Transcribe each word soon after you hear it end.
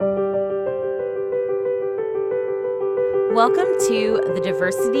Welcome to the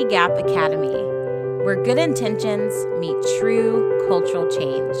Diversity Gap Academy, where good intentions meet true cultural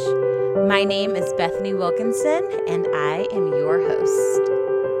change. My name is Bethany Wilkinson, and I am your host.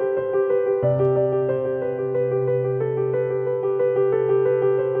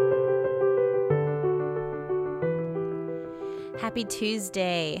 Happy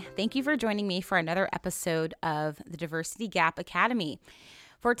Tuesday. Thank you for joining me for another episode of the Diversity Gap Academy.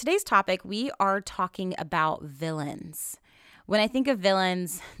 For today's topic, we are talking about villains. When I think of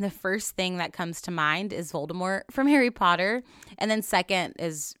villains, the first thing that comes to mind is Voldemort from Harry Potter, and then second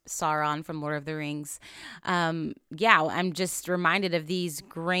is Sauron from Lord of the Rings. I'm just reminded of these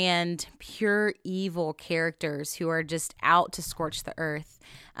grand, pure evil characters who are just out to scorch the earth.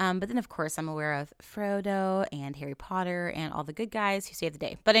 But then, of course, I'm aware of Frodo and Harry Potter and all the good guys who save the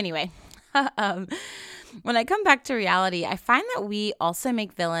day. But anyway, when I come back to reality, I find that we also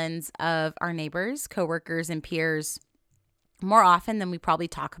make villains of our neighbors, coworkers, and peers more often than we probably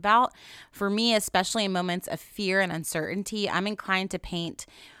talk about. For me, especially in moments of fear and uncertainty, I'm inclined to paint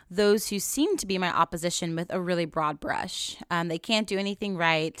those who seem to be my opposition with a really broad brush. They can't do anything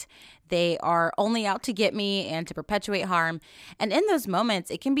right. They are only out to get me and to perpetuate harm. And in those moments,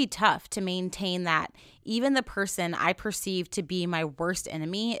 it can be tough to maintain that even the person I perceive to be my worst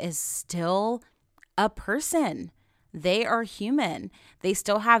enemy is still a person. They are human. They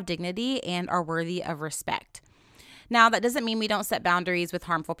still have dignity and are worthy of respect. Now, that doesn't mean we don't set boundaries with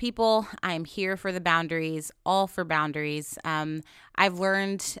harmful people. I am here for the boundaries, all for boundaries. I've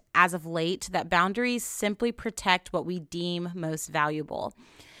learned as of late that boundaries simply protect what we deem most valuable.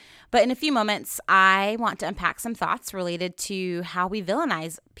 But in a few moments, I want to unpack some thoughts related to how we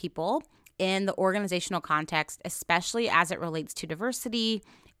villainize people in the organizational context, especially as it relates to diversity,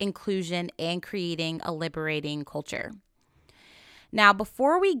 inclusion, and creating a liberating culture. Now,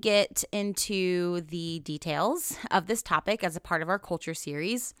 before we get into the details of this topic as a part of our culture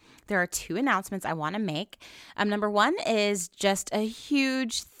series, there are two announcements I want to make. Number one is just a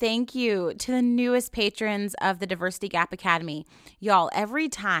huge thank you to the newest patrons of the Diversity Gap Academy. Y'all, every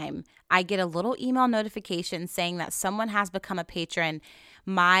time I get a little email notification saying that someone has become a patron,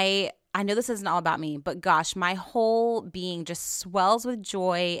 I know this isn't all about me, but gosh, my whole being just swells with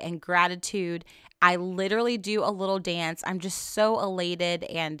joy and gratitude. I literally do a little dance. I'm just so elated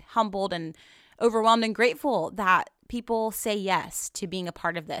and humbled and overwhelmed and grateful that people say yes to being a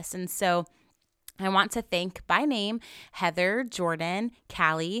part of this. And so I want to thank by name Heather, Jordan,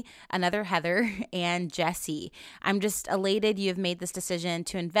 Callie, another Heather, and Jesse. I'm just elated you have made this decision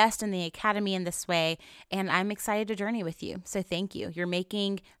to invest in the Academy in this way, and I'm excited to journey with you. So thank you. You're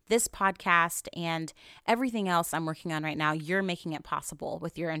making this podcast and everything else I'm working on right now, you're making it possible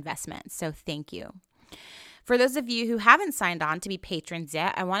with your investment. So thank you. For those of you who haven't signed on to be patrons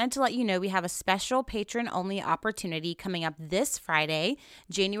yet, I wanted to let you know we have a special patron-only opportunity coming up this Friday,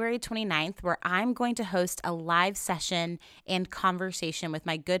 January 29th, where I'm going to host a live session and conversation with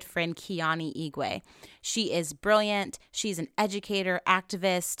my good friend Kiani Igwe. She is brilliant. She's an educator,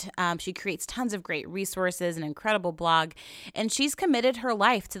 activist. She creates tons of great resources, an incredible blog, and she's committed her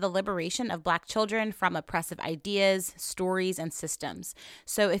life to the liberation of Black children from oppressive ideas, stories, and systems.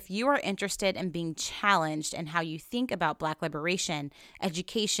 So if you are interested in being challenged and how you think about Black liberation,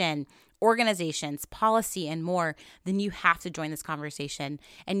 education, organizations, policy, and more, then you have to join this conversation.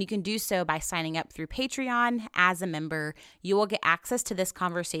 And you can do so by signing up through Patreon as a member. You will get access to this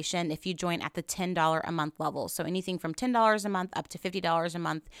conversation if you join at the $10 a month level. So anything from $10 a month up to $50 a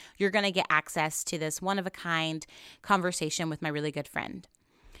month, you're going to get access to this one-of-a-kind conversation with my really good friend.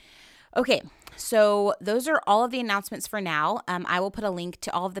 Okay, so those are all of the announcements for now. I will put a link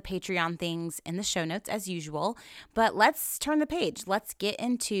to all of the Patreon things in the show notes as usual, but let's turn the page. Let's get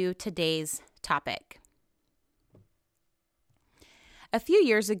into today's topic. A few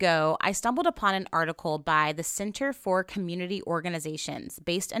years ago, I stumbled upon an article by the Center for Community Organizations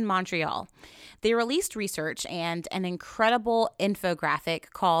based in Montreal. They released research and an incredible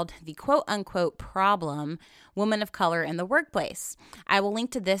infographic called the quote-unquote problem, Women of Color in the Workplace. I will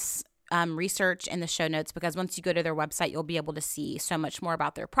link to this research in the show notes because once you go to their website, you'll be able to see so much more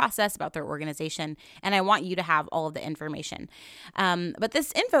about their process, about their organization, and I want you to have all of the information. But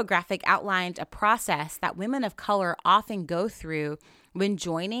this infographic outlined a process that women of color often go through when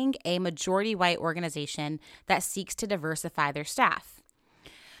joining a majority white organization that seeks to diversify their staff.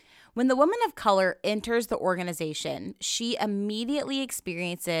 When the woman of color enters the organization, she immediately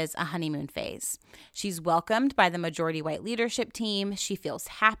experiences a honeymoon phase. She's welcomed by the majority white leadership team. She feels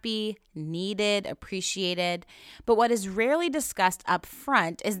happy, needed, appreciated. But what is rarely discussed up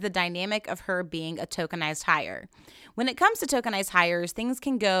front is the dynamic of her being a tokenized hire. When it comes to tokenized hires, things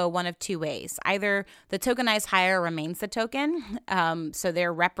can go one of two ways. Either the tokenized hire remains the token, so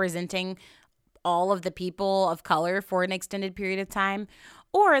they're representing all of the people of color for an extended period of time,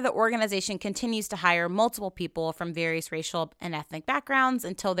 or the organization continues to hire multiple people from various racial and ethnic backgrounds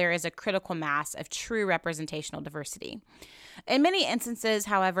until there is a critical mass of true representational diversity. In many instances,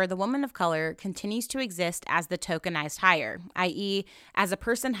 however, the woman of color continues to exist as the tokenized hire, i.e., as a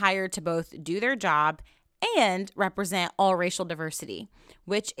person hired to both do their job and represent all racial diversity,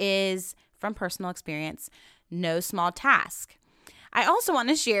 which is, from personal experience, no small task. I also want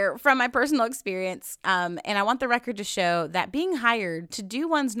to share from my personal experience, and I want the record to show that being hired to do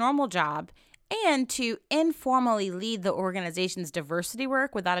one's normal job and to informally lead the organization's diversity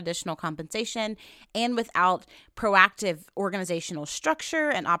work without additional compensation and without proactive organizational structure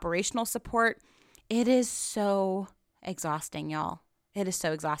and operational support, it is so exhausting, y'all. It is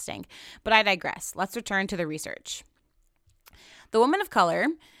so exhausting. But I digress. Let's return to the research. The woman of color,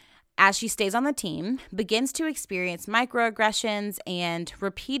 as she stays on the team, begins to experience microaggressions and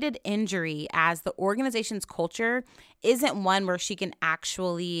repeated injury as the organization's culture isn't one where she can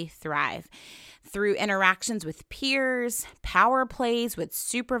actually thrive. Through interactions with peers, power plays with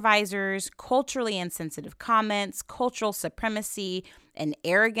supervisors, culturally insensitive comments, cultural supremacy, and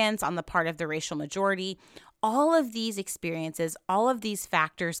arrogance on the part of the racial majority, all of these experiences, all of these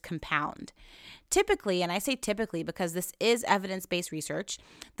factors compound. Typically, and I say typically because this is evidence-based research,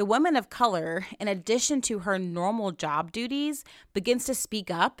 the woman of color, in addition to her normal job duties, begins to speak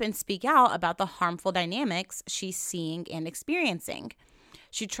up and speak out about the harmful dynamics she's seeing and experiencing.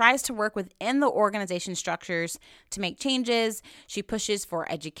 She tries to work within the organization structures to make changes. She pushes for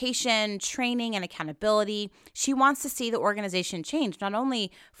education, training, and accountability. She wants to see the organization change, not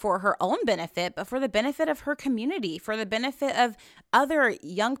only for her own benefit, but for the benefit of her community, for the benefit of other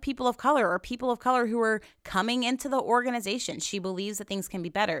young people of color or people of color who are coming into the organization. She believes that things can be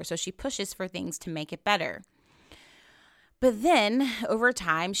better, so she pushes for things to make it better. But then, over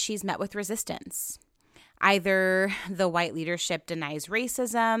time, she's met with resistance. Either the white leadership denies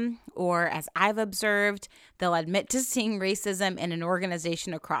racism, or as I've observed, they'll admit to seeing racism in an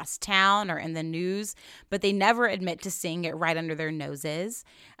organization across town or in the news, but they never admit to seeing it right under their noses.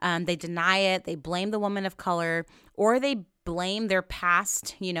 They deny it, they blame the woman of color, or they blame their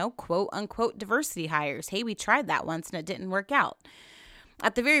past, quote unquote diversity hires. Hey, we tried that once and it didn't work out.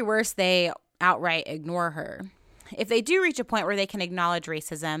 At the very worst, they outright ignore her. If they do reach a point where they can acknowledge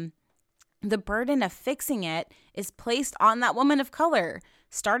racism, the burden of fixing it is placed on that woman of color.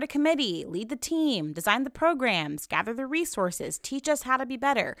 Start a committee, lead the team, design the programs, gather the resources, teach us how to be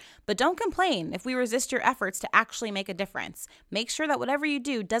better. But don't complain if we resist your efforts to actually make a difference. Make sure that whatever you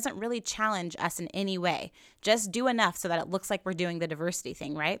do doesn't really challenge us in any way. Just do enough so that it looks like we're doing the diversity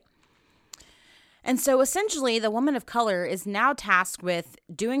thing, right? And so essentially, the woman of color is now tasked with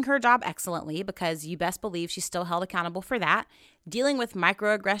doing her job excellently, because you best believe she's still held accountable for that, dealing with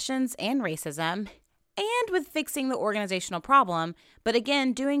microaggressions and racism, and with fixing the organizational problem, but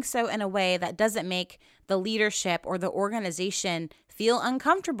again, doing so in a way that doesn't make the leadership or the organization feel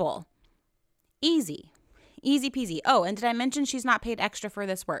uncomfortable. Easy peasy. Oh, and did I mention she's not paid extra for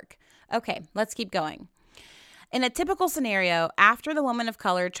this work? Okay, let's keep going. In a typical scenario, after the woman of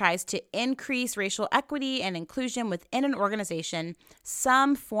color tries to increase racial equity and inclusion within an organization,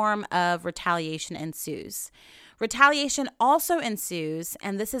 some form of retaliation ensues. Retaliation also ensues,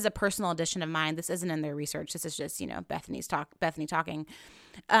 and this is a personal addition of mine. This isn't in their research. This is just, Bethany talking.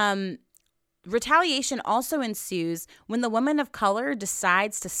 Retaliation also ensues when the woman of color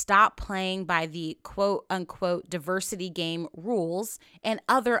decides to stop playing by the quote unquote diversity game rules and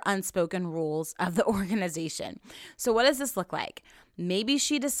other unspoken rules of the organization. So what does this look like? Maybe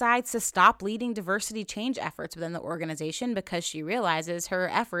she decides to stop leading diversity change efforts within the organization because she realizes her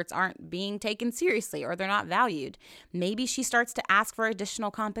efforts aren't being taken seriously or they're not valued. Maybe she starts to ask for additional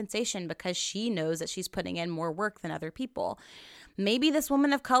compensation because she knows that she's putting in more work than other people. Maybe this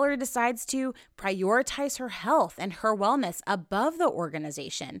woman of color decides to prioritize her health and her wellness above the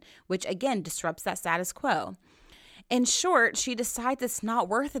organization, which again disrupts that status quo. In short, she decides it's not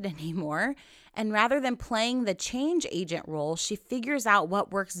worth it anymore, and rather than playing the change agent role, she figures out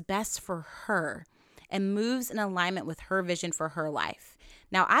what works best for her. and moves in alignment with her vision for her life.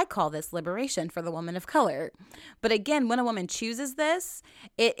 Now, I call this liberation for the woman of color. But again, when a woman chooses this,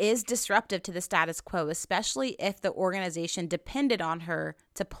 it is disruptive to the status quo, especially if the organization depended on her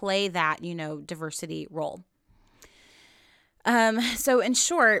to play that, diversity role. So in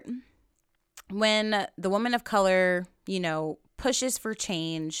short, when the woman of color, pushes for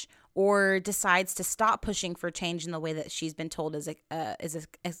change or decides to stop pushing for change in the way that she's been told is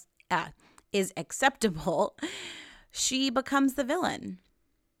acceptable, she becomes the villain.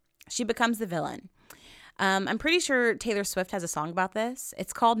 I'm pretty sure Taylor Swift has a song about this.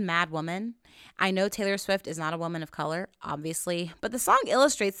 It's called Mad Woman. I know Taylor Swift is not a woman of color, obviously, but the song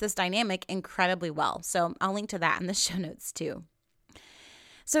illustrates this dynamic incredibly well. So I'll link to that in the show notes too.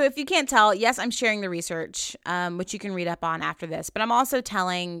 So if you can't tell, yes, I'm sharing the research, which you can read up on after this, but I'm also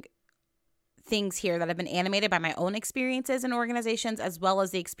telling things here that have been animated by my own experiences in organizations, as well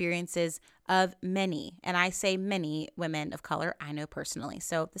as the experiences of many, and I say many, women of color I know personally.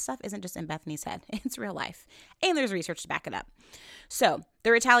 So the stuff isn't just in Bethany's head, it's real life. And there's research to back it up. So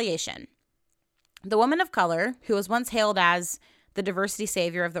the retaliation. The woman of color, who was once hailed as the diversity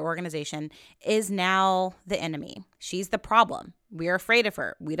savior of the organization, is now the enemy. She's the problem. We're afraid of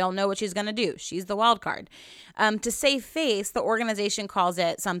her. We don't know what she's going to do. She's the wild card. To save face, the organization calls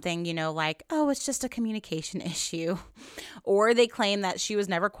it something, like, oh, it's just a communication issue. Or they claim that she was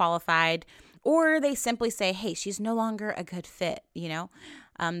never qualified. Or they simply say, hey, she's no longer a good fit,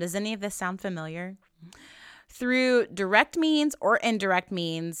 Does any of this sound familiar? Through direct means or indirect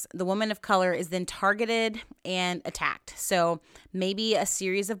means, the woman of color is then targeted and attacked. So maybe a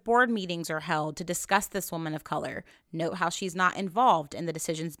series of board meetings are held to discuss this woman of color. Note how she's not involved in the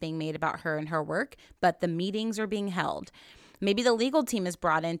decisions being made about her and her work, but the meetings are being held. Maybe the legal team is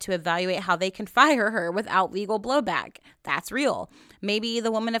brought in to evaluate how they can fire her without legal blowback. That's real. Maybe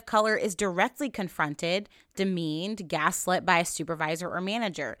the woman of color is directly confronted, demeaned, gaslit by a supervisor or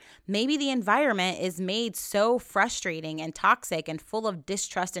manager. Maybe the environment is made so frustrating and toxic and full of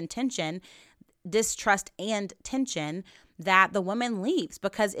distrust and tension that the woman leaves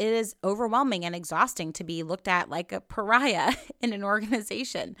because it is overwhelming and exhausting to be looked at like a pariah in an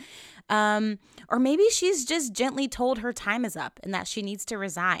organization. Or maybe she's just gently told her time is up and that she needs to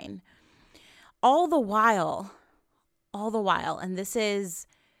resign. All the while, and this is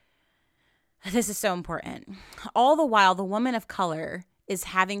so important. All the while, the woman of color is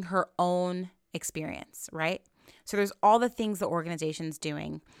having her own experience, right? So there's all the things the organization's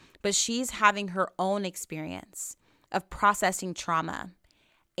doing, but she's having her own experience of processing trauma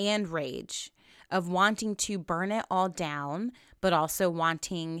and rage, of wanting to burn it all down, but also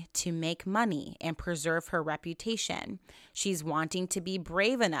wanting to make money and preserve her reputation. She's wanting to be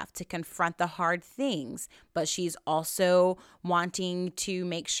brave enough to confront the hard things, but she's also wanting to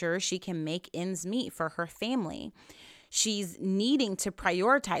make sure she can make ends meet for her family. She's needing to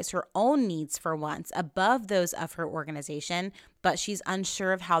prioritize her own needs for once above those of her organization, but she's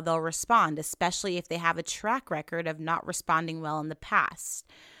unsure of how they'll respond, especially if they have a track record of not responding well in the past.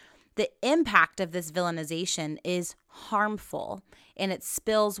 The impact of this villainization is harmful, and it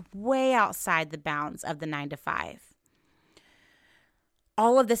spills way outside the bounds of the 9-to-5.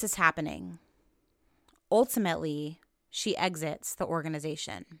 All of this is happening. Ultimately, she exits the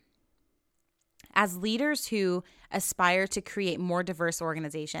organization. As leaders who aspire to create more diverse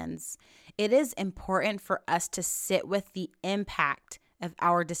organizations, it is important for us to sit with the impact of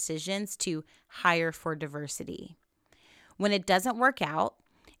our decisions to hire for diversity. When it doesn't work out,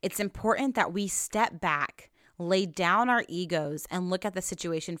 it's important that we step back, lay down our egos, and look at the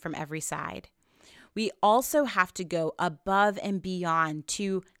situation from every side. We also have to go above and beyond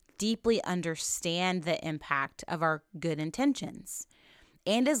to deeply understand the impact of our good intentions.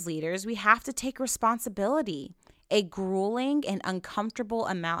 And as leaders, we have to take responsibility, a grueling and uncomfortable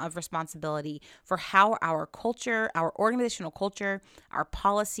amount of responsibility for how our culture, our organizational culture, our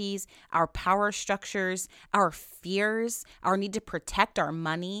policies, our power structures, our fears, our need to protect our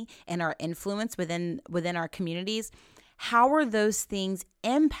money and our influence within our communities, how are those things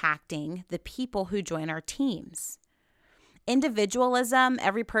impacting the people who join our teams? Individualism,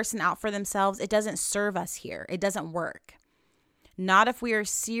 every person out for themselves, it doesn't serve us here. It doesn't work. Not if we are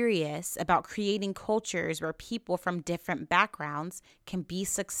serious about creating cultures where people from different backgrounds can be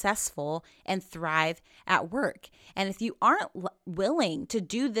successful and thrive at work. And if you aren't willing to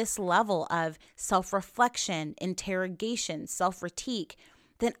do this level of self-reflection, interrogation, self-critique,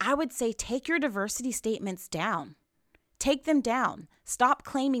 then I would say take your diversity statements down. Take them down. Stop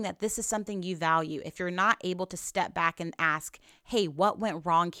claiming that this is something you value if you're not able to step back and ask, hey, what went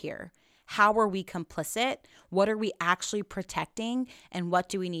wrong here? How are we complicit? What are we actually protecting? And what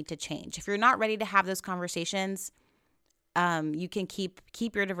do we need to change? If you're not ready to have those conversations, you can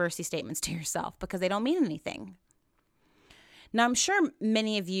keep your diversity statements to yourself because they don't mean anything. Now, I'm sure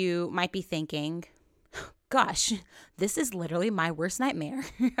many of you might be thinking, gosh, this is literally my worst nightmare.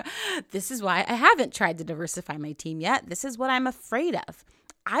 This is why I haven't tried to diversify my team yet. This is what I'm afraid of.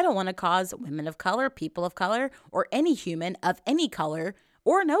 I don't want to cause women of color, people of color, or any human of any color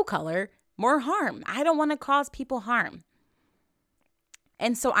or no color more harm. I don't want to cause people harm.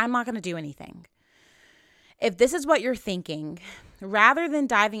 And so I'm not going to do anything. If this is what you're thinking, rather than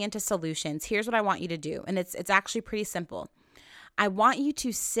diving into solutions, here's what I want you to do. And it's actually pretty simple. I want you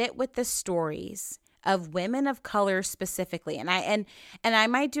to sit with the stories of women of color specifically. And I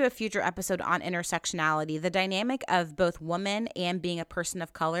might do a future episode on intersectionality. The dynamic of both woman and being a person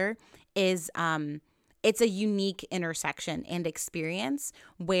of color is it's a unique intersection and experience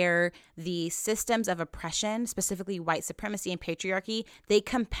where the systems of oppression, specifically white supremacy and patriarchy, they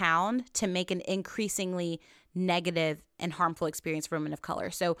compound to make an increasingly negative and harmful experience for women of color.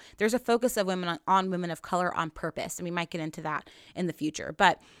 So there's a focus of women on women of color on purpose, and we might get into that in the future.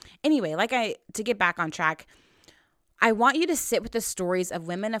 But anyway, to get back on track, I want you to sit with the stories of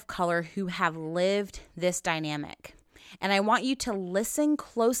women of color who have lived this dynamic. And I want you to listen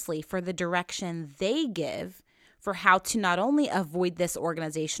closely for the direction they give for how to not only avoid this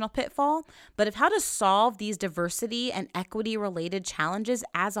organizational pitfall, but of how to solve these diversity and equity related challenges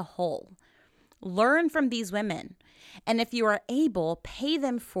as a whole. Learn from these women. And if you are able, pay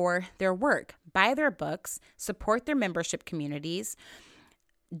them for their work, buy their books, support their membership communities,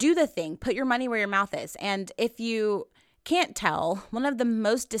 do the thing, put your money where your mouth is. And if you can't tell, one of the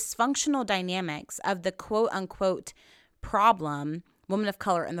most dysfunctional dynamics of the quote unquote problem, woman of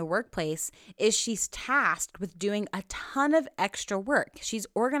color in the workplace, is she's tasked with doing a ton of extra work. She's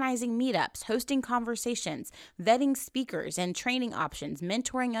organizing meetups, hosting conversations, vetting speakers and training options,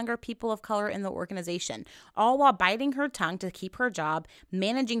 mentoring younger people of color in the organization, all while biting her tongue to keep her job,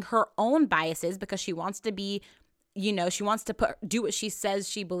 managing her own biases because she wants to be, she wants to do what she says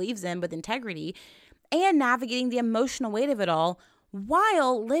she believes in with integrity, and navigating the emotional weight of it all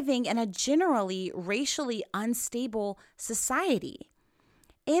while living in a generally racially unstable society.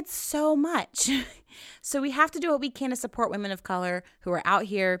 It's so much. So we have to do what we can to support women of color who are out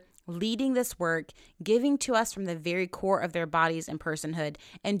here leading this work, giving to us from the very core of their bodies and personhood,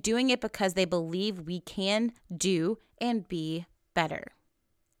 and doing it because they believe we can do and be better.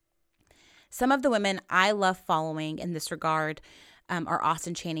 Some of the women I love following in this regard are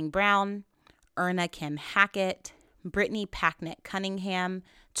Austin Channing Brown, Erna Kim Hackett, Brittany Packnett Cunningham,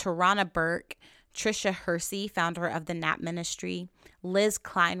 Tarana Burke, Trisha Hersey, founder of the Nap Ministry, Liz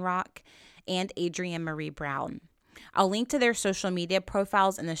Kleinrock, and Adrienne Marie Brown. I'll link to their social media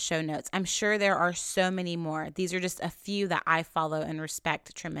profiles in the show notes. I'm sure there are so many more. These are just a few that I follow and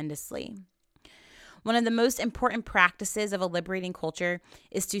respect tremendously. One of the most important practices of a liberating culture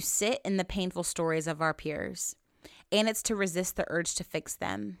is to sit in the painful stories of our peers, and it's to resist the urge to fix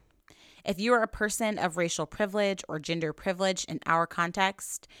them. If you are a person of racial privilege or gender privilege in our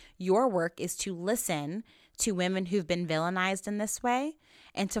context, your work is to listen to women who've been villainized in this way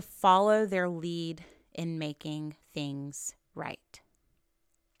and to follow their lead in making things right.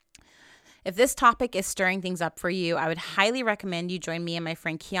 If this topic is stirring things up for you, I would highly recommend you join me and my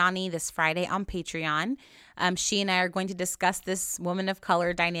friend Kiani this Friday on Patreon. She and I are going to discuss this woman of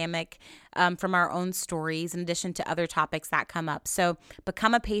color dynamic from our own stories, in addition to other topics that come up. So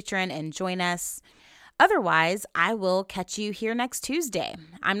become a patron and join us. Otherwise, I will catch you here next Tuesday.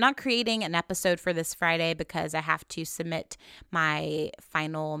 I'm not creating an episode for this Friday because I have to submit my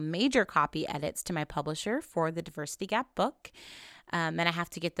final major copy edits to my publisher for the Diversity Gap book. And I have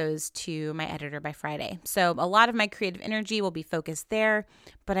to get those to my editor by Friday. So a lot of my creative energy will be focused there,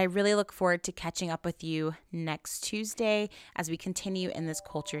 but I really look forward to catching up with you next Tuesday as we continue in this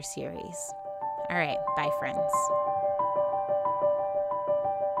culture series. All right, bye friends.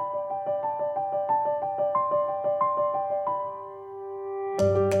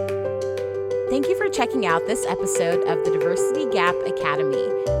 Thank you for checking out this episode of the Diversity Gap Academy.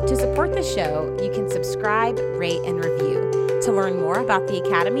 To support the show, you can subscribe, rate, and review. To learn more about the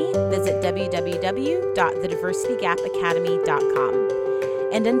Academy, visit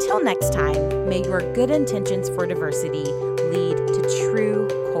www.thediversitygapacademy.com. And until next time, may your good intentions for diversity lead